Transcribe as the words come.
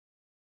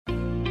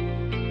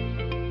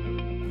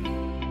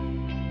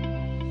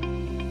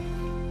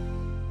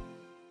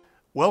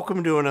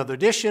Welcome to another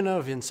edition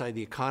of Inside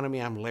the Economy.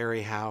 I'm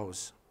Larry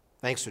Howes.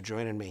 Thanks for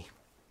joining me.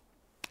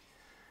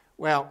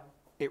 Well,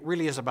 it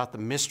really is about the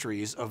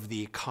mysteries of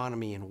the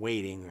economy in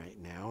waiting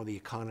right now. The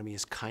economy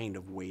is kind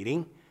of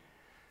waiting.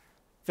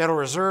 Federal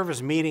Reserve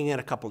is meeting in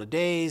a couple of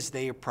days.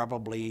 They are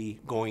probably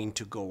going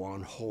to go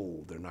on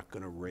hold. They're not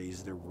going to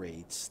raise their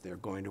rates. They're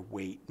going to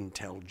wait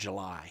until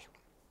July.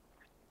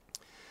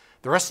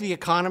 The rest of the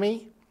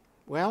economy,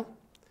 well,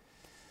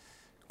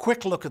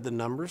 quick look at the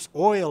numbers.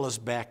 Oil is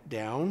back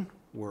down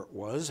where it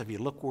was. If you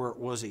look where it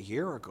was a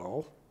year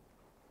ago,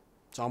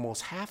 it's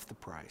almost half the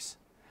price.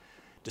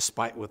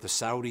 Despite what the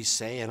Saudis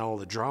say and all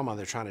the drama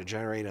they're trying to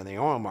generate in the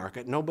oil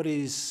market,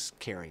 nobody's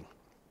caring.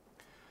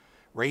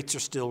 Rates are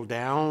still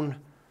down.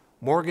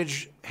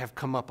 Mortgage have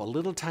come up a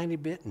little tiny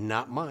bit,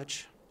 not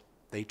much.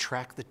 They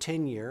track the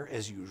 10-year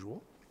as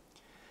usual.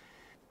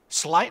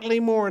 Slightly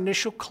more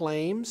initial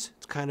claims.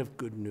 It's kind of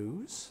good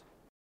news.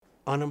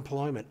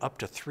 Unemployment up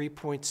to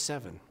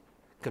 3.7.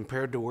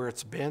 Compared to where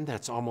it's been,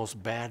 that's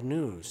almost bad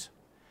news.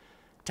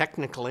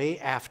 Technically,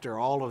 after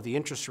all of the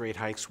interest rate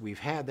hikes we've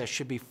had, that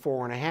should be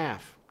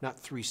 4.5, not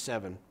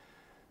 3.7.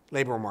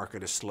 Labor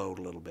market has slowed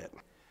a little bit.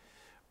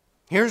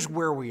 Here's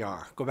where we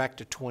are. Go back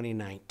to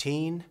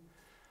 2019.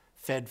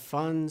 Fed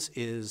funds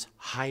is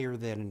higher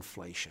than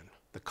inflation.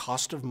 The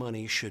cost of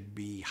money should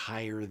be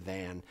higher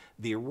than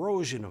the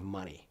erosion of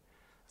money.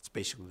 That's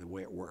basically the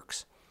way it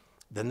works.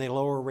 Then they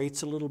lower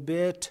rates a little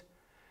bit.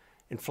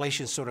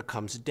 Inflation sort of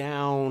comes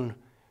down.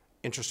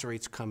 Interest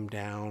rates come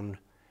down.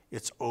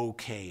 It's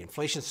okay.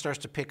 Inflation starts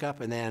to pick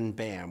up, and then,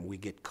 bam, we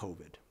get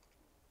COVID.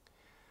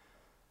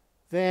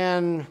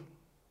 Then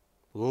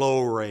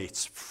low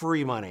rates,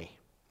 free money.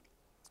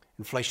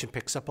 Inflation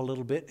picks up a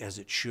little bit, as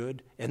it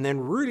should, and then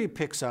really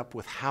picks up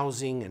with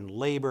housing and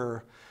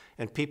labor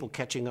and people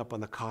catching up on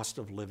the cost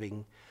of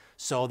living.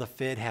 So the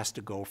Fed has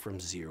to go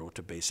from 0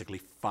 to basically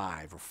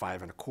 5 or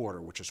 5.25,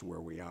 which is where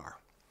we are.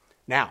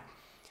 Now,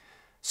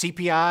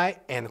 CPI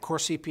and the core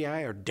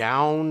CPI are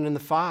down in the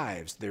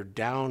 5s. They're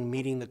down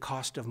meeting the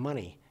cost of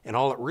money. And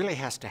all that really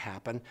has to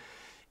happen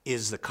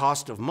is the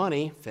cost of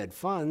money, Fed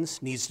funds,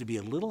 needs to be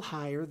a little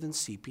higher than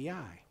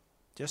CPI.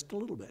 Just a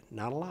little bit,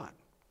 not a lot.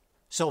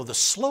 So the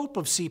slope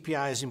of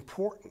CPI is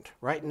important.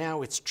 Right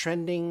now it's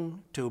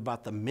trending to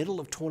about the middle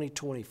of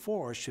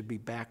 2024. It should be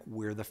back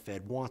where the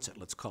Fed wants it.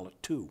 Let's call it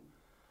 2.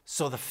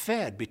 So the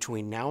Fed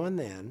between now and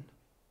then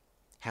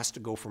has to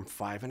go from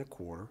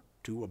 5.25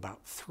 to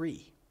about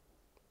 3.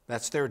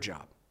 That's their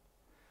job.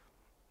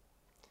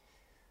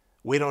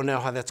 We don't know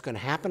how that's going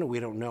to happen. We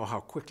don't know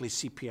how quickly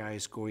CPI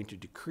is going to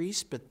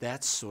decrease, but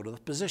that's sort of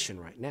the position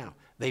right now.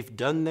 They've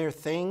done their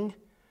thing.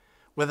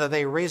 Whether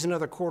they raise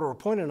another quarter of a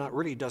point or not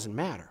really doesn't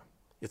matter.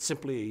 It's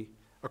simply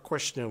a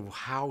question of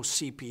how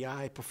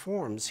CPI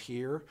performs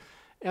here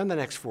in the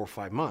next 4 or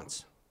 5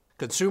 months.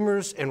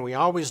 Consumers, and we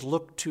always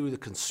look to the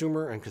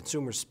consumer and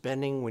consumer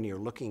spending when you're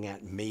looking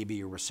at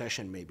maybe a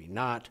recession, maybe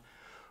not,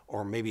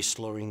 or maybe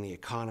slowing the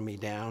economy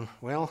down.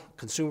 Well,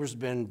 consumers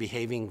have been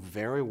behaving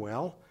very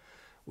well.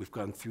 We've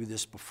gone through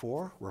this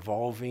before.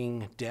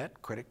 Revolving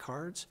debt, credit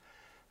cards,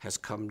 has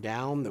come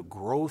down. The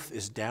growth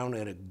is down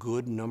at a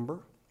good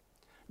number.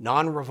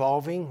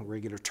 Non-revolving,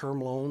 regular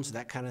term loans,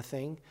 that kind of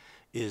thing,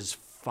 is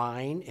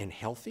fine and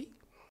healthy.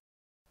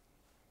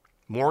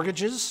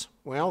 Mortgages,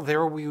 well,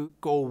 there we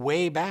go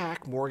way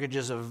back.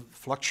 Mortgages have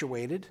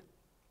fluctuated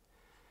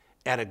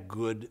at a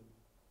good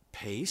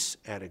pace,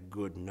 at a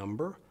good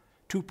number.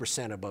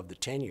 2% above the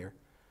 10-year.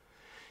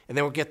 And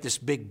then we'll get this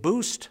big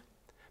boost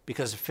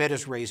because the Fed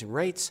is raising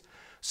rates,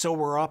 so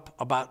we're up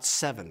about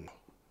 7.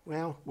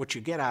 Well, what you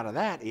get out of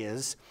that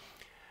is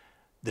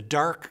the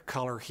dark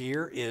color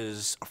here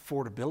is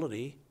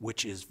affordability,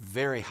 which is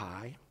very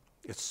high.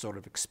 It's sort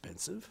of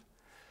expensive.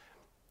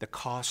 The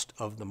cost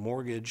of the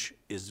mortgage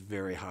is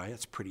very high.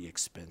 It's pretty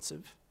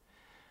expensive.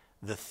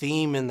 The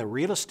theme in the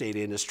real estate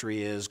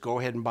industry is go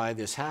ahead and buy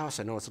this house.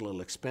 I know it's a little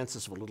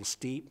expensive, a little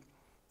steep,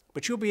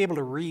 but you'll be able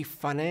to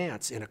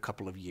refinance in a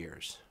couple of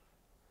years.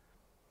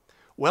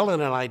 Well, in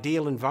an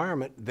ideal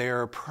environment,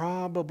 they're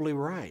probably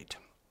right.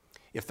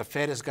 If the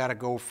Fed has got to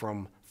go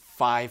from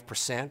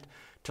 5%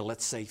 to,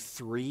 let's say,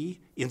 3%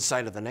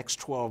 inside of the next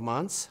 12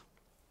 months,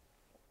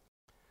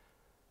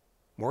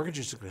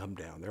 mortgages will come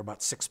down. They're about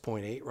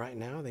 6.8 right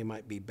now. They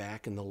might be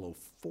back in the low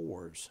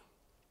 4s.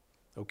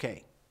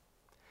 Okay.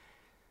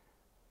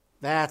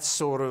 That's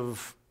sort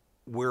of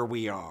where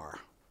we are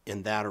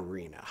in that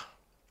arena.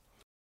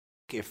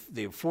 If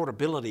the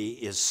affordability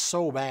is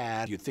so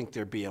bad, you'd think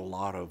there'd be a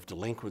lot of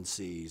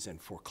delinquencies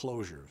and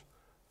foreclosures.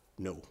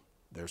 No,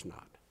 there's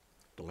not.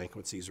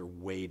 Delinquencies are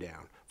way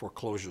down.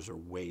 Foreclosures are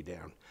way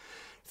down.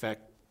 In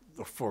fact,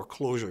 the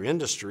foreclosure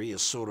industry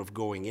is sort of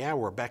going, yeah,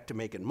 we're back to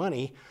making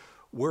money.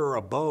 We're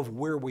above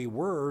where we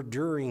were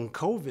during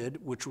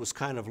COVID, which was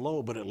kind of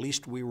low, but at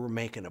least we were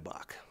making a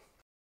buck.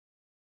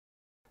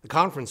 The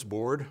Conference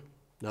Board,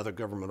 another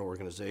government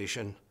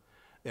organization,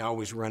 they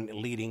always run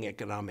leading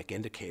economic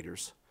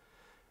indicators.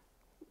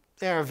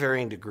 There are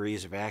varying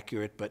degrees of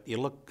accurate, but you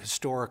look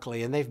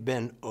historically, and they've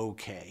been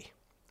okay.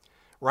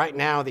 Right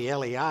now, the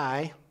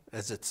LEI,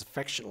 as it's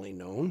affectionately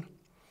known,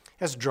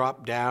 has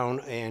dropped down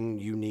and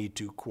you need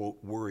to, quote,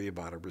 worry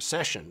about a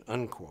recession,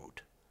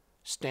 unquote.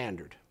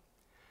 Standard.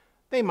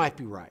 They might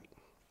be right.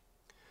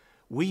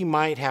 We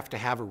might have to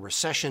have a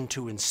recession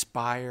to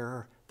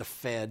inspire the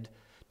Fed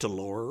to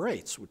lower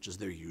rates, which is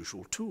their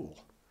usual tool.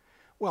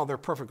 Well, they're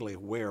perfectly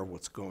aware of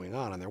what's going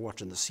on, and they're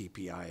watching the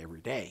CPI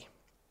every day.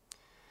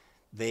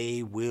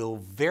 They will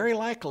very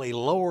likely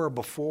lower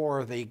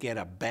before they get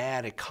a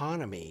bad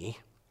economy,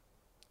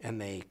 and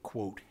they,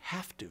 quote,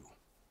 have to.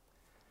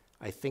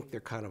 I think they're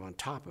kind of on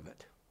top of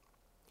it.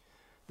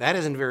 That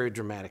isn't very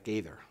dramatic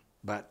either,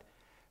 but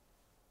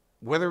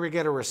whether we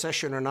get a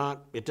recession or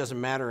not, it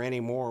doesn't matter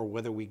anymore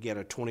whether we get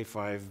a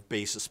 25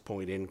 basis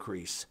point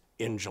increase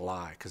in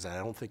July, because I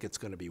don't think it's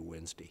going to be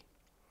Wednesday.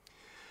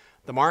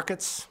 The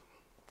markets,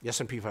 the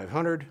S&P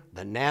 500,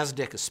 the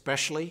NASDAQ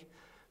especially,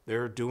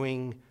 they're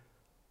doing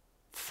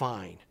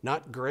fine.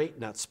 Not great,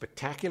 not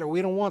spectacular.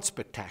 We don't want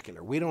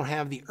spectacular. We don't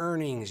have the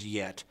earnings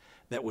yet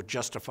that would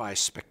justify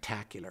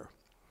spectacular.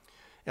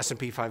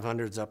 S&P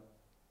 500's up,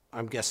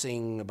 I'm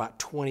guessing, about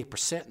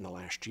 20% in the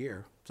last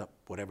year. It's up,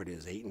 whatever it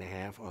is,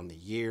 8.5 on the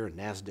year.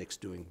 NASDAQ's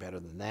doing better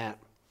than that.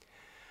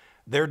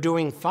 They're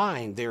doing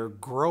fine. They're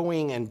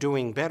growing and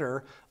doing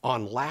better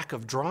on lack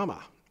of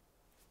drama.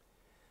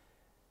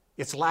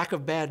 It's lack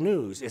of bad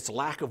news. It's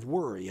lack of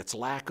worry. It's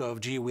lack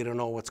of, gee, we don't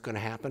know what's going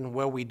to happen.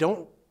 Well, we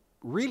don't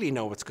really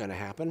know what's going to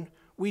happen.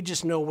 We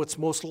just know what's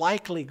most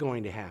likely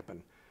going to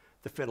happen.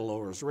 The Fed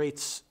lowers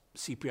rates,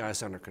 CPI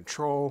is under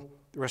control.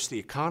 The rest of the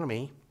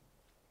economy,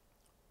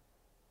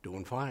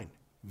 doing fine.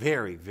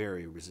 Very,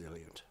 very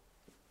resilient.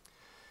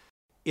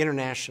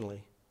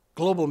 Internationally,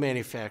 global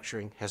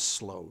manufacturing has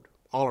slowed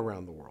all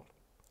around the world,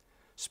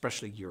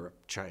 especially Europe,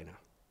 China.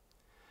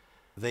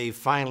 They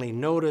finally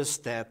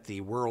noticed that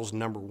the world's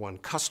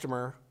 #1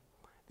 customer,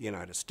 the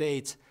United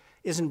States,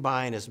 isn't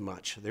buying as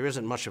much. There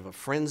isn't much of a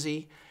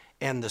frenzy,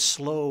 and the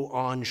slow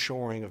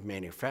onshoring of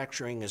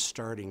manufacturing is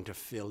starting to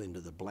fill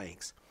into the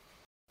blanks.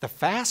 The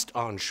fast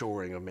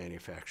onshoring of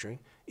manufacturing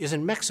is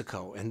in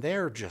Mexico, and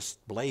they're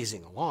just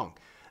blazing along.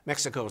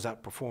 Mexico is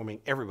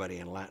outperforming everybody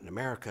in Latin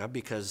America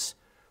because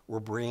we're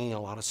bringing a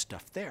lot of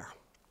stuff there.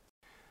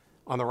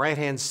 On the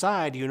right-hand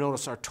side, you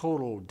notice our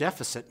total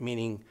deficit,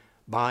 meaning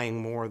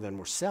buying more than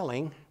we're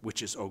selling,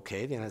 which is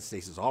okay. The United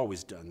States has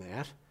always done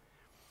that.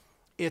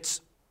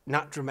 It's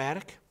not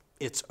dramatic.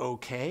 It's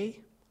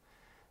okay.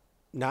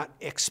 Not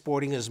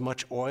exporting as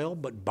much oil,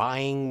 but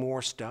buying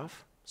more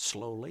stuff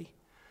slowly.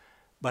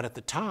 But at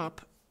the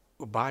top,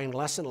 we're buying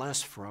less and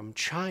less from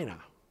China.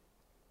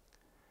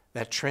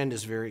 That trend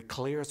is very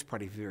clear. It's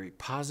probably very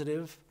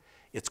positive.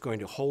 It's going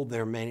to hold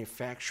their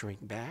manufacturing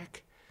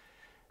back.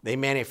 They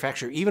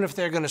manufacture, even if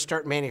they're going to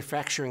start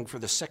manufacturing for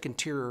the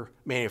second-tier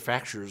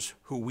manufacturers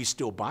who we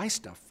still buy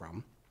stuff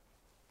from,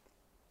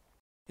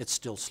 it's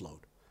still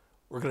slowed.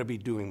 We're going to be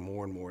doing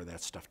more and more of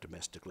that stuff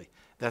domestically.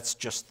 That's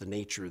just the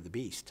nature of the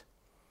beast.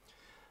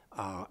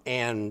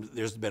 And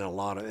there's been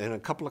a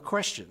couple of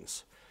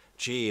questions.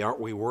 Gee, aren't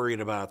we worried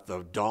about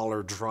the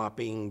dollar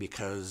dropping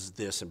because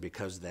this and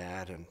because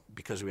that, and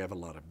because we have a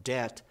lot of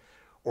debt,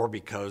 or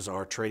because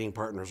our trading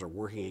partners are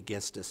working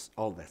against us,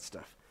 all that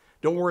stuff.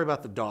 Don't worry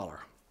about the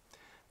dollar.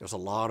 There's a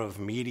lot of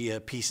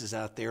media pieces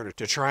out there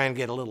to try and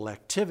get a little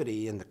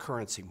activity in the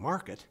currency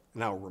market.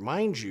 And I'll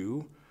remind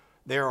you,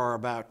 there are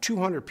about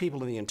 200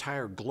 people in the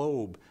entire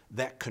globe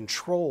that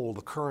control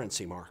the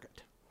currency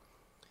market.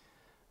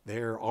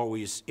 They're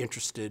always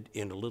interested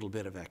in a little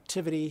bit of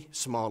activity,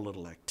 small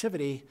little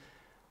activity.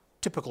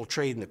 Typical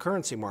trade in the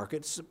currency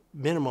market is a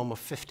minimum of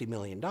 $50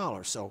 million.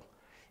 So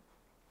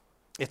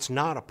it's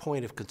not a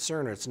point of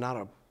concern, or it's not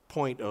a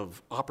point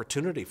of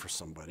opportunity for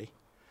somebody.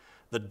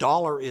 The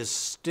dollar is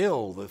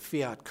still the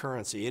fiat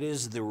currency. It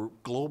is the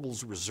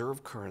global's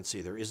reserve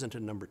currency. There isn't a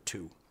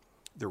 #2.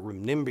 The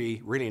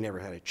renminbi really never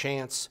had a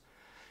chance,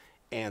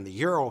 and the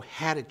euro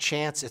had a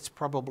chance. It's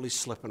probably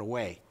slipping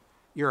away.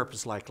 Europe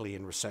is likely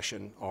in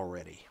recession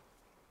already.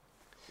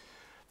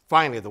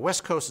 Finally, the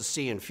West Coast is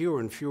seeing fewer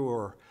and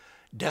fewer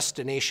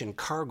destination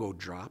cargo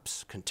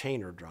drops,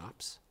 container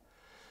drops.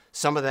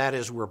 Some of that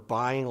is we're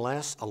buying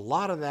less. A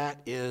lot of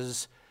that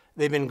is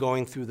they've been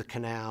going through the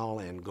canal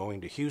and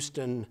going to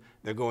Houston.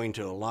 They're going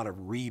to a lot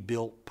of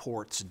rebuilt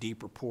ports,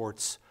 deeper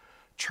ports,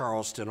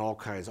 Charleston, all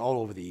kinds, all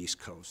over the East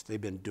Coast.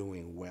 They've been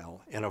doing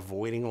well and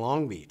avoiding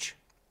Long Beach.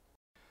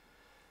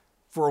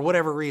 For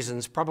whatever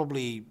reasons,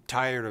 probably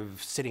tired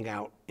of sitting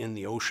out in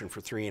the ocean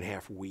for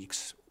 3.5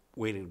 weeks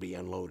waiting to be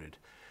unloaded.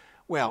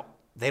 Well,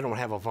 they don't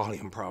have a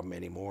volume problem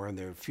anymore, and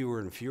there are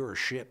fewer and fewer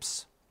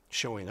ships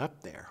showing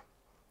up there.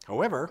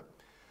 However,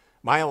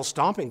 my old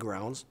stomping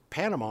grounds,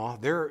 Panama,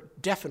 they're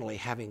definitely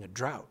having a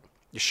drought.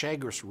 The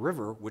Chagres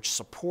River, which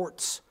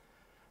supports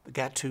the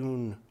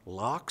Gatun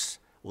locks,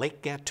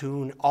 Lake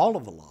Gatun, all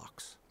of the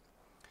locks,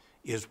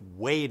 is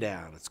way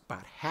down. It's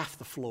about half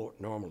the flow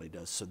it normally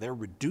does. So they're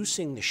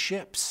reducing the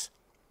ships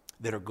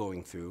that are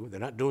going through. They're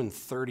not doing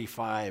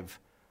 35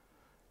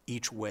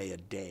 each way a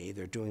day.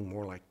 They're doing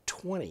more like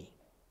 20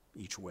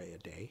 each way a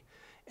day,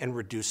 and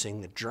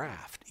reducing the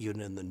draft,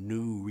 even in the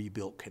new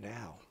rebuilt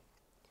canal.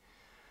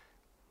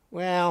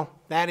 Well,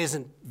 that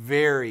isn't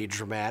very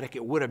dramatic.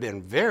 It would have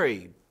been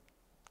very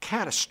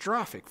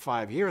catastrophic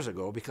 5 years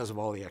ago because of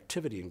all the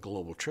activity in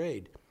global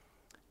trade.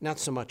 Not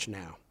so much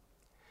now.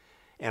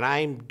 And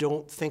I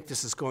don't think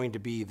this is going to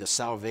be the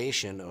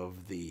salvation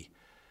of the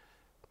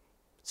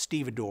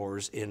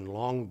stevedores in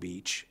Long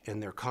Beach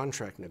and their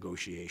contract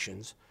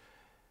negotiations,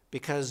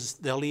 because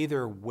they'll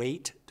either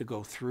wait to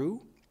go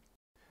through,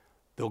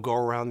 they'll go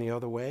around the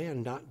other way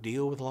and not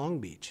deal with Long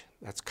Beach.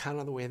 That's kind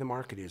of the way the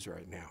market is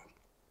right now.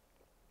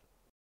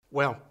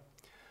 Well,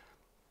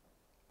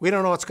 we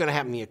don't know what's going to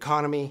happen in the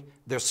economy.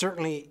 There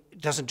certainly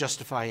doesn't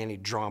justify any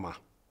drama.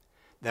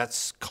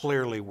 That's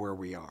clearly where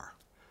we are.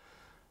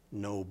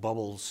 No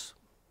bubbles,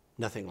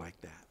 nothing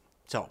like that.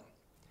 So,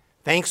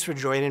 thanks for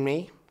joining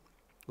me.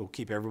 We'll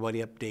keep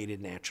everybody updated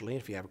naturally.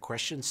 If you have a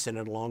question, send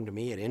it along to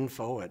me at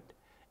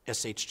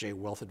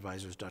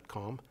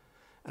info@shjwealthadvisors.com,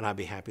 and I'd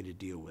be happy to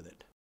deal with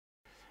it.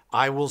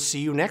 I will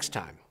see you next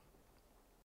time.